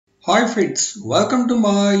Hi friends, welcome to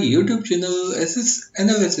my YouTube channel SS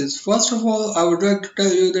Analysis. First of all, I would like to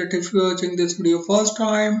tell you that if you are watching this video first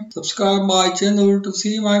time, subscribe my channel to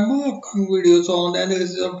see my more upcoming videos on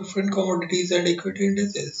analysis of different commodities and equity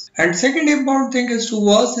indices. And second important thing is to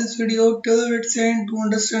watch this video till its end to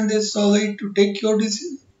understand this solid to take your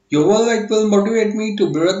decision. Your work will motivate me to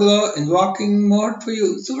be regular in working more for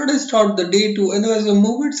you. So let us start the day to analyze the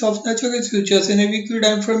movements of natural gas futures in a weekly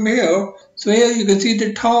time frame here. So here you can see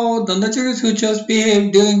that how the natural gas futures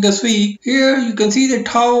behave during this week. Here you can see that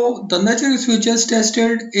how the natural gas futures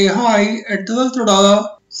tested a high at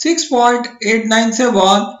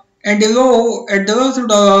 $12.6.897 and a low at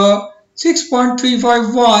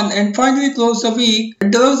 $6.351 and finally closed the week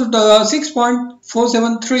at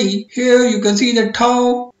 $6.473. Here you can see that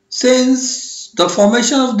how since the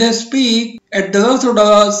formation of this peak at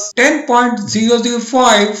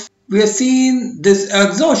 $10.005, we have seen this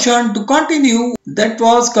exhaustion to continue that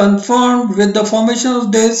was confirmed with the formation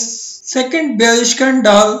of this second bearish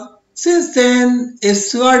candle. Since then,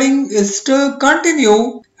 its sliding is still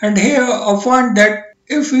continue, and here I find that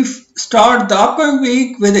if we start the upcoming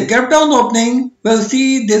week with a gap down opening, we'll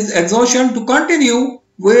see this exhaustion to continue,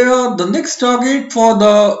 where the next target for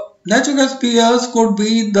the natural gas peers could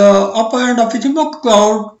be the upper end of Ichimoku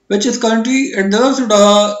cloud, which is currently at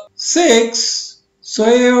 $6. So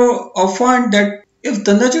here I find that if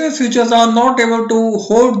the natural gas futures are not able to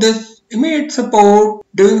hold this immediate support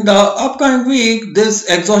during the upcoming week, this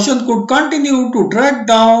exhaustion could continue to drag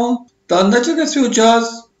down the natural gas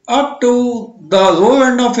futures up to the lower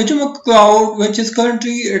end of Ichimoku cloud, which is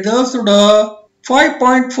currently at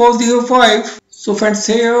 $5.405. So friends,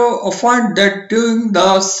 here I find that during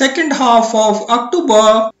the second half of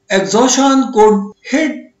October, exhaustion could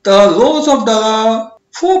hit the lows of the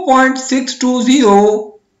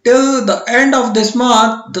 4.620 till the end of this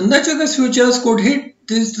month. The natural gas futures could hit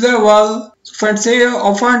this level. So friends, here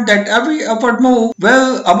I find that every upward move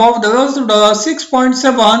well above the levels of the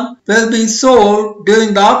 6.7 will be sold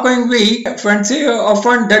during the upcoming week. Friends, here I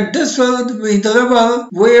find that this will be the level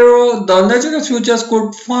where the natural gas futures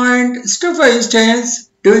could find stiff resistance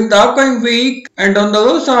during the upcoming week, and on the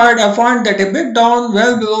low side I find that a big down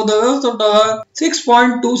well below the levels of the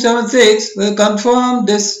 6.276 will confirm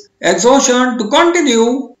this exhaustion to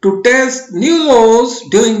continue to test new lows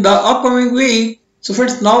during the upcoming week. So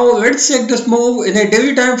friends, now let's check this move in a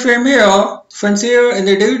daily time frame here. Friends, here in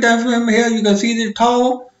the daily time frame here you can see that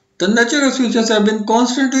how the natural gas futures have been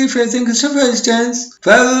constantly facing stiff resistance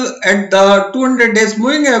well at the 200 days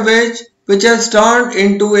moving average, which has turned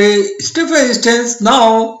into a stiff resistance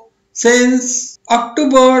now since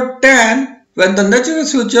October 10, when the natural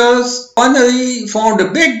gas futures finally found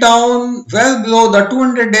a big down well below the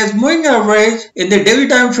 200 days moving average in the daily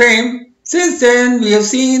time frame. Since then, we have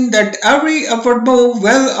seen that every upward move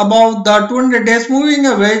well above the 200 days moving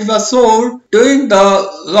average was sold during the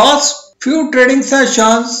last few trading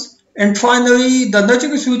sessions, and finally the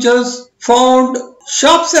natural gas futures found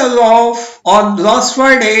sharp sell-off on last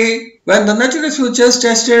Friday when the natural gas futures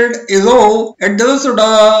tested a low at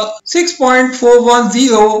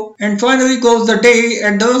 $6.410 and finally closed the day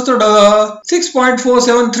at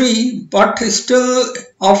 $6.473, but still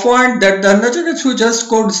I find that the natural gas futures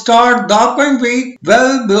could start the upcoming week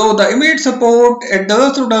well below the immediate support at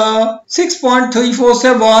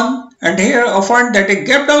 $6.347. And here I find that a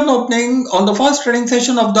gap down opening on the first trading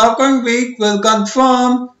session of the upcoming week will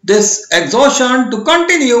confirm this exhaustion to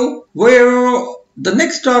continue, where the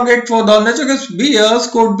next target for the natural gas bears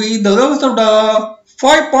could be the levels of the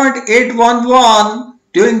 5.811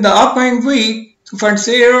 during the upcoming week. So friends,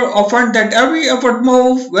 here I find that every upward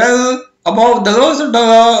move well above the lows of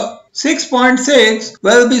the 6.6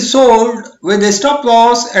 will be sold with a stop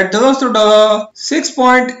loss at the lows of the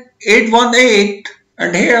 6.818.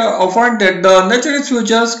 And here I find that the natural gas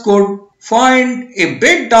futures could find a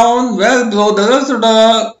big down well below the levels of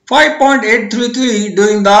the 5.833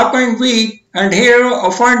 during the upcoming week. And here I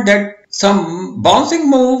find that some bouncing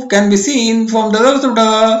move can be seen from the levels of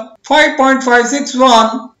the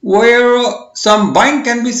 5.561, where some buying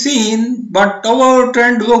can be seen, but overall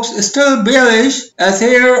trend looks still bearish, as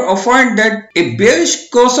here I find that a bearish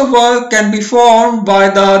crossover can be formed by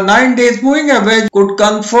the 9 days moving average could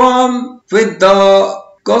confirm with the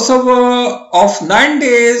crossover of 9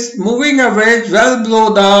 days moving average well below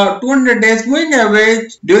the 200 days moving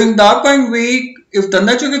average during the upcoming week. If the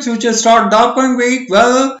natural gas futures start the upcoming week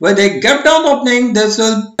well with a gap down opening, this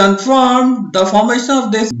will confirm the formation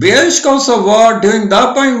of this bearish crossover during the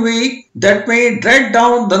upcoming week that may drag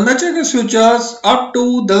down the natural gas futures up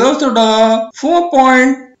to the levels of the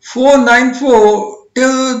 4.494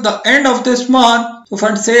 till the end of this month. So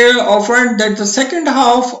friends, say often that the second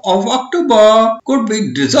half of October could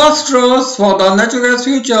be disastrous for the natural gas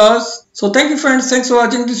futures. So thank you friends, thanks for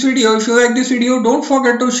watching this video. If you like this video, don't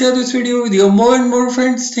forget to share this video with your more and more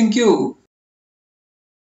friends. Thank you.